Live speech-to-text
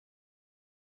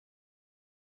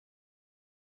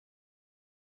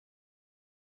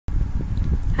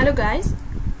Hello guys,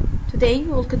 today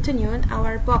we will continue in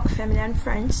our book Family and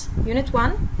Friends, Unit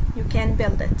 1, You Can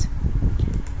Build It.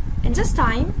 In this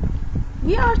time,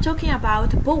 we are talking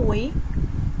about a boy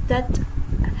that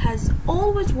has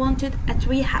always wanted a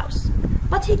tree house,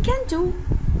 but he can't do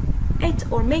it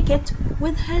or make it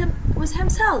with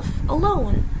himself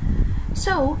alone.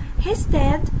 So his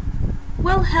dad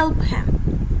will help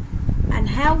him. And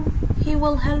how he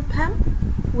will help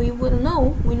him, we will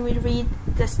know when we read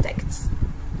this text.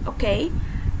 Okay,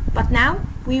 but now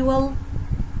we will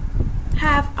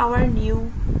have our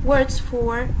new words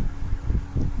for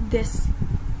these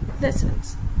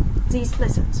lessons.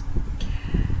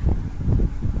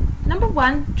 Number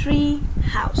 1, tree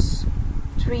house.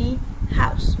 Tree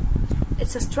house.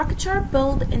 It's a structure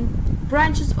built in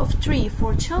branches of tree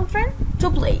for children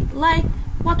to play, like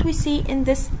what we see in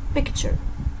this picture.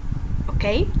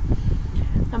 Okay.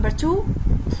 Number 2,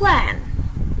 plan.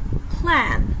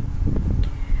 Plan.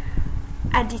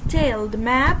 A detailed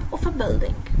map of a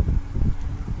building.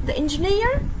 The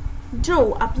engineer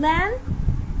drew a plan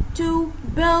to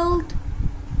build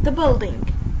the building.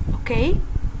 Okay.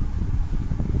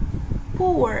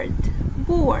 Board.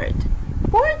 Board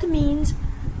means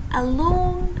a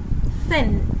long,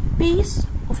 thin piece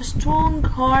of strong,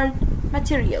 hard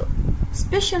material,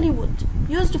 especially wood,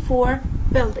 used for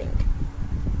building.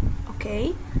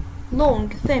 Okay. Long,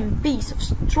 thin piece of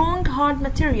strong, hard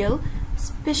material,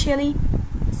 especially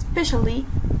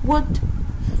wood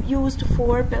used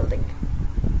for building.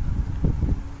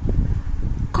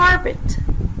 Carpet.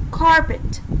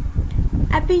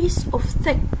 A piece of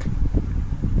thick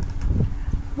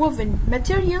woven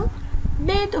material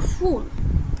made of wool.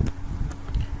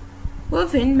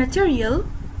 Woven material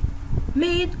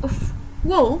made of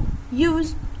wool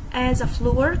used as a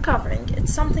floor covering.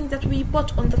 It's something that we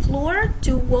put on the floor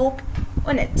to walk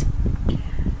on it.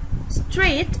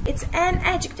 Straight, it's an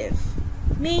adjective,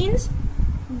 means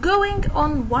going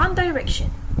on one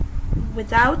direction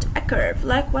without a curve,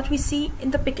 like what we see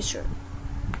in the picture.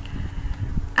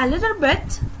 A little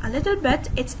bit,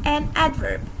 it's an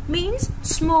adverb, means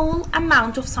small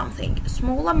amount of something,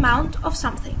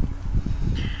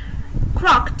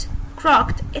 Crooked,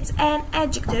 it's an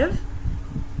adjective,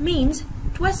 means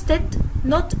twisted,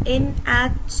 not in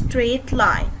a straight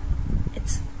line.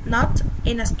 It's not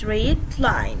in a straight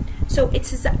line. So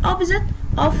it's the opposite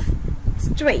of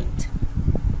straight.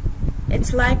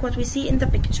 It's like what we see in the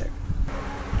picture.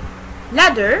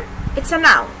 Ladder, it's a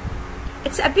noun.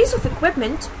 It's a piece of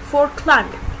equipment for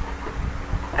climbing.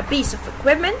 A piece of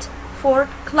equipment for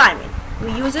climbing.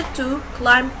 We use it to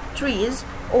climb trees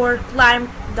or climb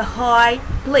the high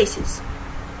places,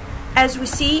 as we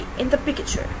see in the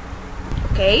picture.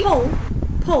 Okay.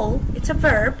 Pull, it's a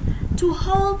verb, to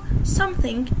hold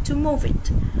something to move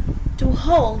it. To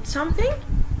hold something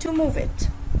to move it.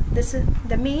 This is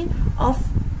the meaning of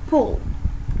pull.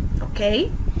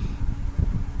 Okay.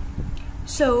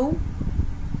 So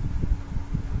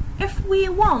if we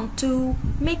want to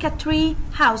make a tree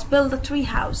house, build a tree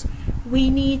house, we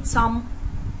need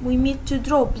to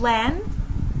draw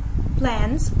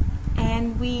plans,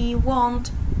 and we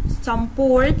want some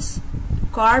boards,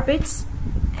 carpets,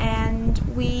 and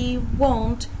we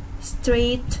want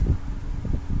straight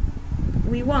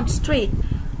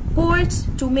boards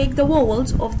to make the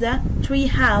walls of the tree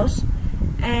house,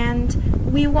 and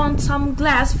we want some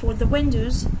glass for the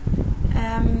windows,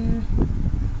 and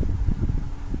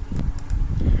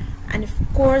of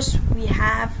course we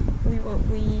have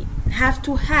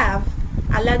to have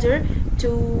a ladder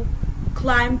to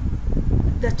climb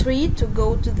the tree to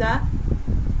go to the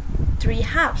tree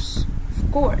house,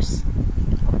 of course.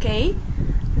 Okay,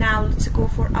 now let's go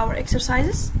for our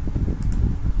exercises.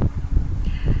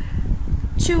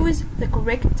 Choose the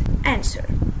correct answer.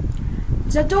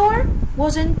 The door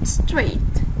wasn't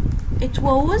straight. It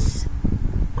was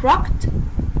crooked,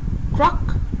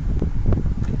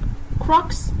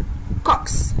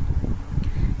 cocks.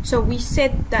 So we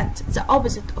said that the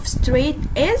opposite of straight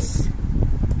is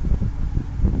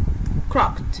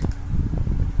crooked.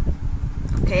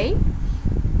 Okay.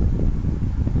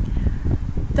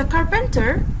 The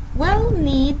carpenter will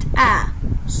need a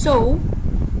saw,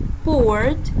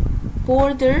 border,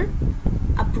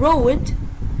 a broad,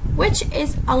 which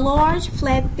is a large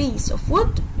flat piece of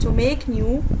wood to make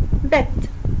new bed.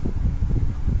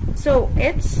 So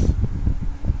it's,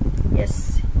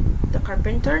 yes, the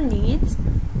carpenter needs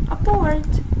a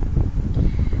board.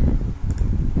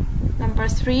 Number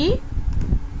 3,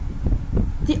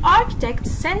 the architect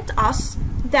sent us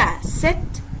the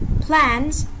set,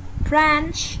 plans,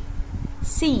 branch,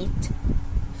 seat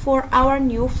for our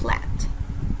new flat.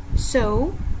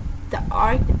 So the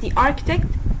architect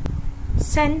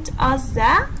sent us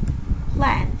the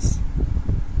plans.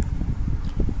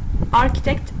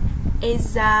 Architect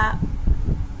is the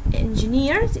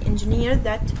engineer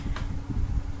that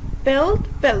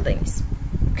build buildings.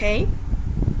 Okay.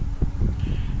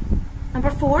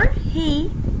 Number 4,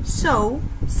 he, saw,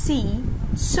 see,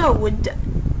 sewed,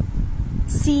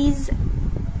 sees,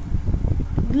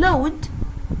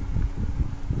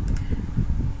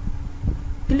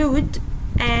 glued,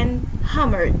 and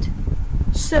hammered.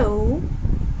 So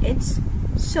it's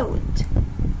sewed.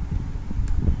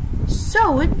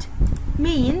 Sewed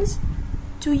means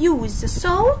to use the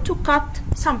saw to cut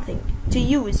something. To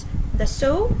use the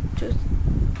saw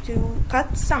to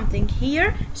cut something.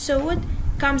 Here, sewed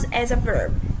comes as a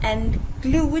verb, and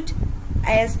glued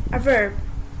as a verb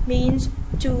means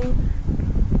to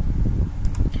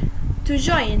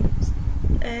join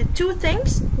two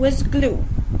things with glue.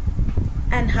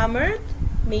 And hammered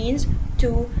means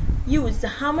to use the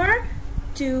hammer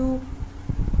to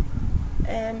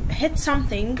hit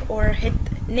something or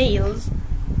hit nails.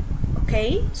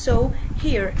 Okay, so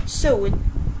here sewed,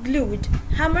 glued,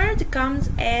 hammered comes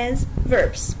as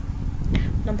verbs.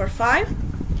 Number 5,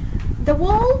 the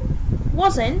wall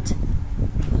wasn't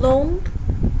long,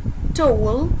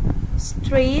 tall,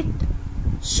 straight,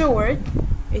 short,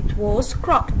 it was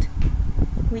crooked.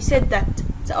 We said that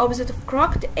the opposite of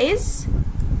crooked is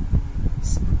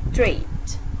straight.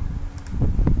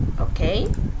 Okay,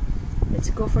 let's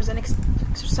go for the next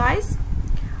exercise.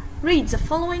 Read the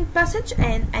following passage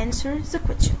and answer the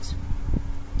questions.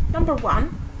 Number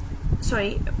 1,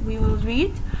 we will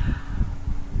read.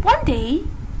 One day,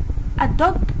 a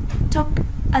dog took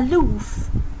a loaf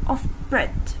of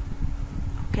bread.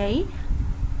 Okay,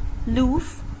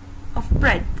 loaf of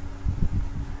bread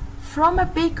from a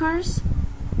baker's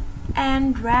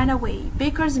and ran away.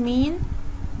 Bakers mean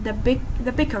the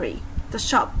bakery, the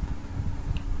shop.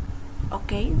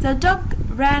 Okay, the dog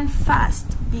ran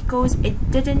fast because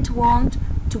it didn't want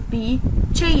to be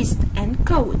chased and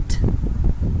caught.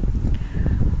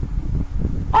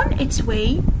 On its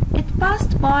way, it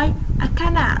passed by a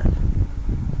canal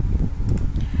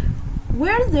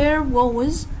where there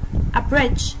was a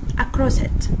bridge across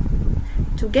it.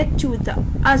 To get to the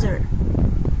other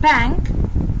bank,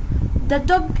 the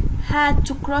dog had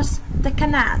to cross the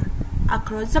canal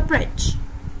across the bridge.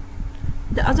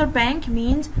 The other bank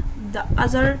means the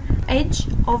other edge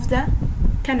of the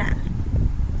canal.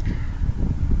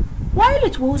 While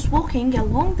it was walking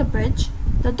along the bridge,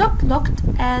 the dog looked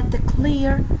at the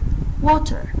clear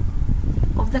water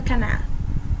of the canal.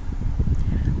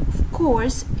 Of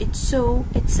course, it saw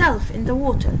itself in the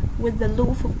water with the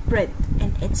loaf of bread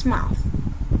in its mouth.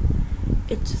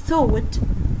 It thought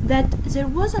that there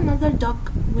was another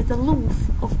dog with a loaf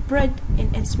of bread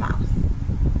in its mouth.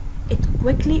 It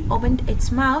quickly opened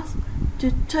its mouth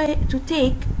to take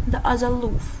the other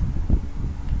loaf,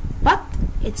 but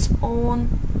its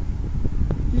own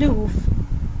loaf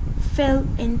fell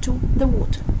into the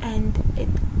water and it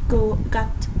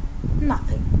got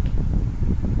nothing.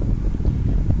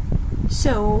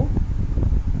 So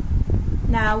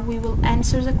now we will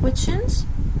answer the questions.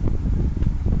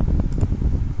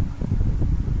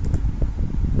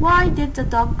 Why did the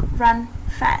dog run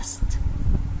fast?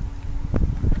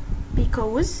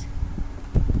 Because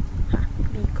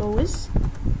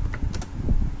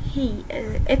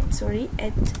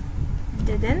it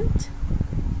didn't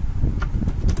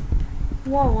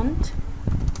want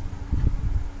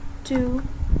to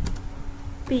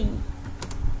be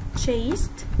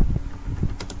chased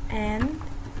and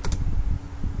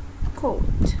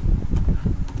caught.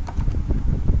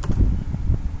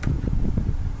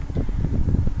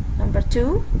 Number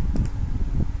 2,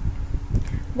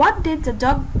 what did the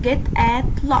dog get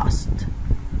at last?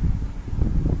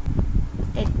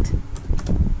 It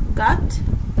got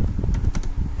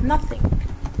nothing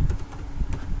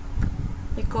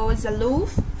because the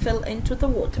loaf fell into the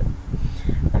water.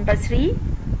 Number 3,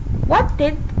 what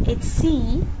did it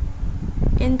see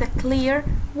in the clear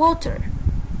water?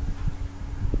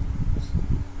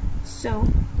 So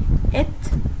it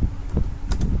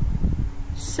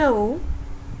saw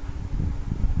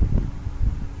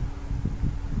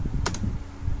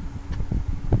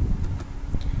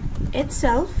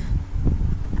itself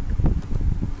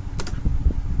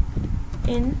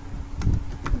in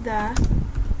the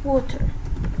water.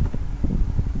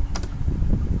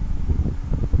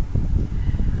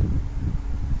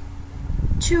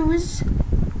 Choose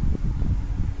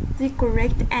the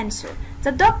correct answer.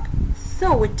 The dog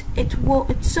thought it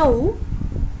saw,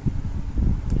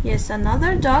 yes,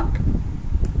 another dog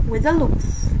with a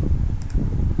loaf.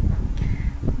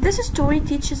 This story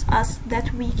teaches us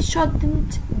that we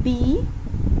shouldn't be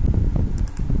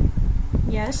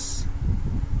yes.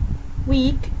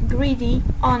 Weak, greedy,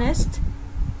 honest.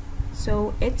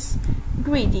 So it's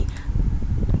greedy.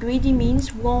 Greedy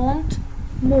means want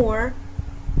more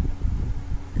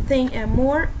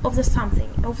more of the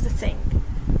thing.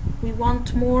 We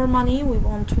want more money, we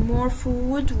want more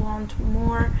food, we want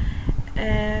more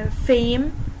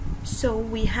fame. So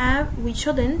we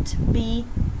shouldn't be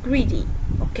greedy.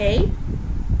 Okay,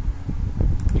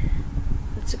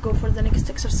 let's go for the next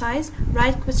exercise.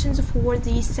 Write questions for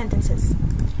these sentences.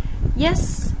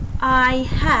 Yes, I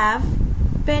have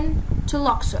been to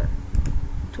Luxor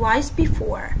twice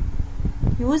before.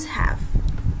 Use have.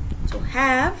 So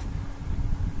have,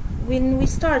 when we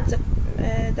start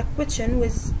the question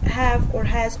with have or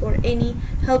has or any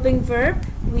helping verb,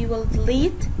 we will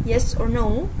delete yes or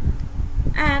no.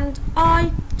 And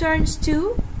I turns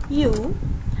to you.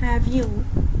 Have you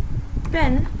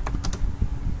been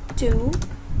to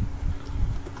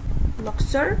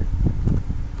Luxor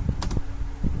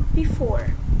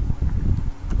before?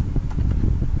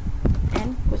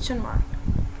 And question mark.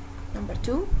 Number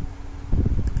 2,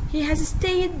 he has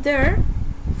stayed there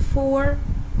for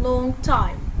long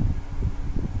time.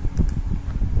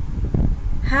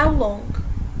 How long?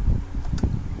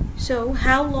 So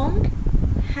how long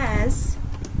has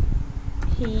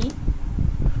he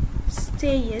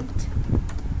stayed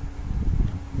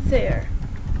there?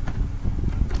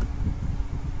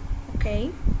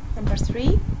 Okay, number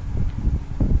 3,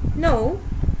 no,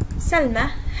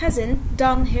 Salma hasn't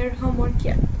done her homework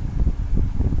yet.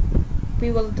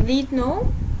 We will delete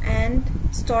no and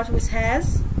start with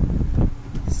has.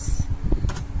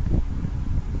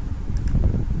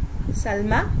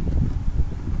 Salma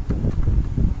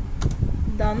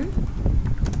done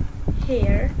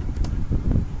her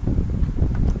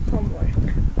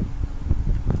homework.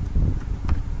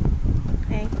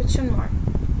 And question mark.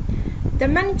 The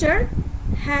manager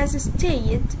has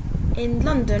stayed in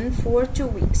London for 2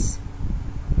 weeks.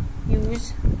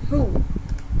 Use who.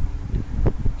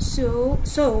 So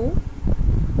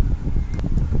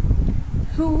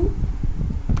who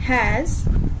has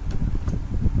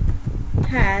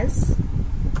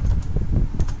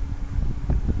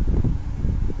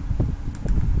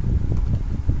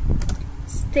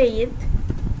stayed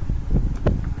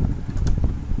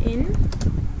in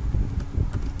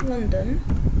London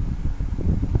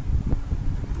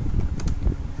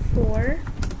for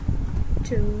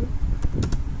 2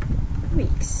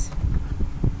 weeks.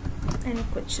 And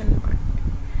question mark.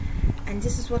 And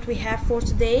this is what we have for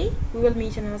today. We will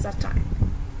meet another time.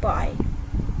 Bye.